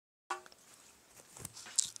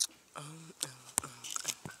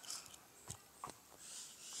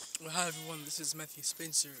Well, hi everyone, this is Matthew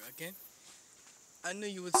Spencer again. I know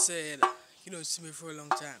you would say that you don't see me for a long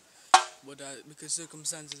time, but because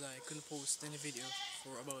circumstances I couldn't post any video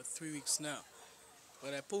for about 3 weeks now.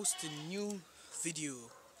 But I posted a new video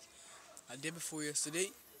a day before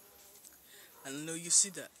yesterday, and I know you see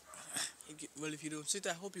that. Well, if you don't see it,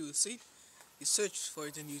 I hope you will see it. You search for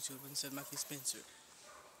it on YouTube and said Matthew Spencer,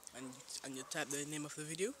 and you type the name of the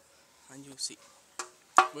video, and you'll see.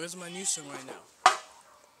 Where's my new song right now?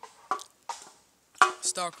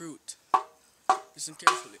 Starkroot. Listen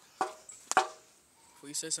carefully before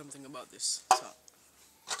you say something about this song.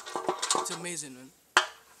 It's amazing, man.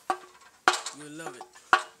 You'll love it.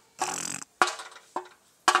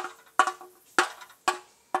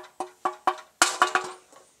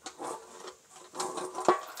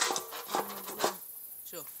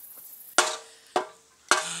 Sure.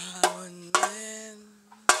 How and when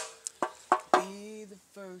be the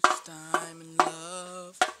first time in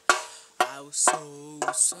love, I was so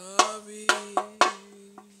sorry.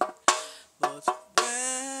 But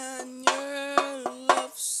when your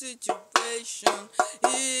love situation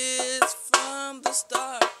is from the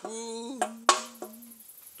Starkroot,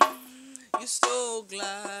 you're so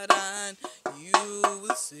glad and you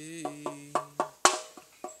will see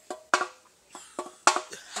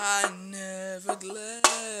I never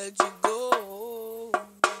let you go.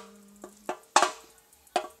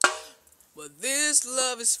 But this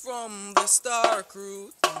love is from the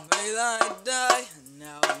Starkroot. May I die, and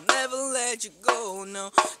I'll never let you go. No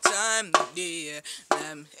time to dear.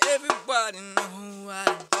 Everybody know what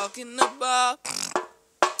I'm talking about.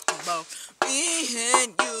 About me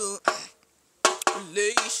and you,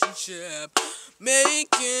 relationship,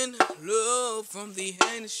 making love from the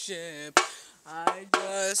handship. I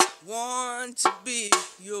just want to be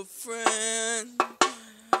your friend,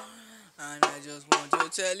 and I just want to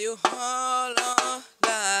tell you all of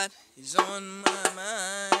that is on my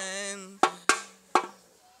mind.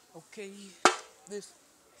 Okay, this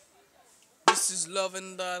is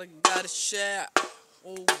loving that I gotta share.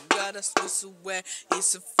 Oh, God, I whistle where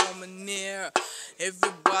it's a form near.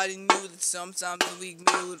 Everybody knew that sometimes we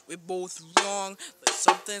knew that we're both wrong, but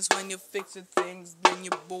sometimes when you're fixing things, then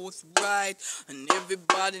you're both right. And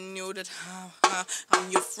everybody knew that I'm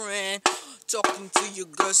your friend, talking to you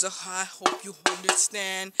girls, so I hope you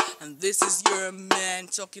understand. And this is your man,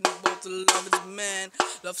 talking about the love of the man.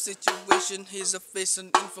 Love situation, here's a face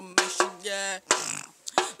and information, yeah.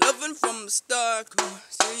 Loving from the start,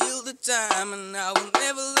 till the time, and I will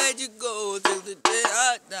never let you go till the day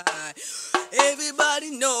I die. Everybody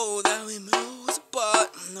know that we move apart,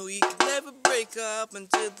 no, we can never break up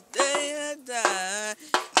until the day I die.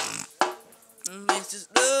 And it's just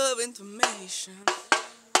love information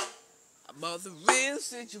about the real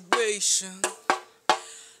situation,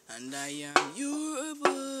 and I am your boy.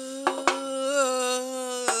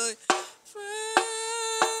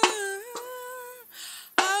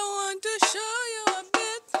 To show you a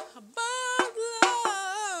bit about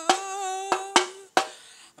love,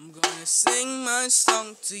 I'm gonna sing my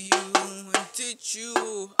song to you and teach you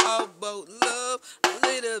about love a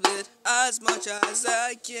little bit, as much as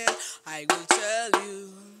I can. I will tell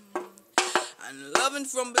you, and loving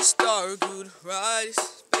from the Starkroot, right,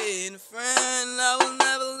 is being a friend. I will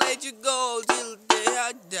never let you go till the day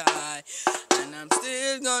I die, and I'm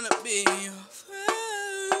still gonna be your friend.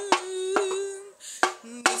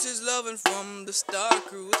 This is loving from the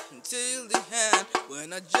Starkroot until the end.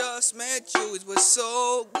 When I just met you, it was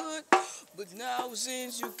so good, but now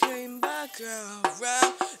since you came back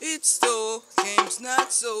around, it still seems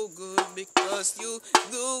not so good, because you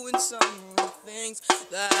doing some things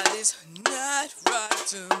that is not right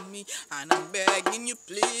to me, and I'm begging you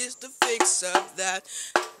please to fix up that,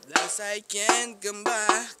 thus I can come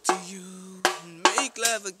back to you and make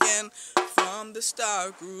love again from the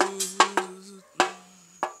Starkroot.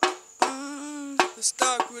 The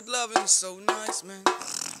Starkroot loving is so nice, man.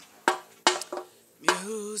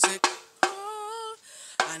 Music, oh,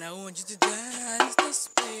 and I want you to dance this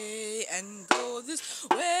way and go this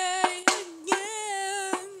way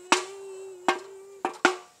again.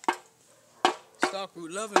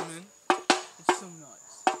 Starkroot loving, man. It's so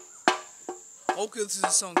nice. Okay, this is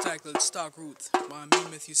a song titled Starkroot by me,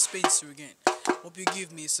 Matthew Spencer again. Hope you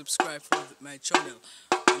give me a subscribe for my channel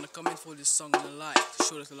and a comment for this song and a like to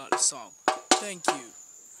show that you like the song. Thank you,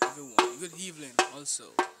 everyone. Good evening,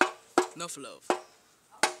 also. Enough love,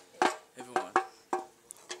 everyone.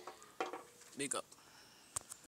 Big up.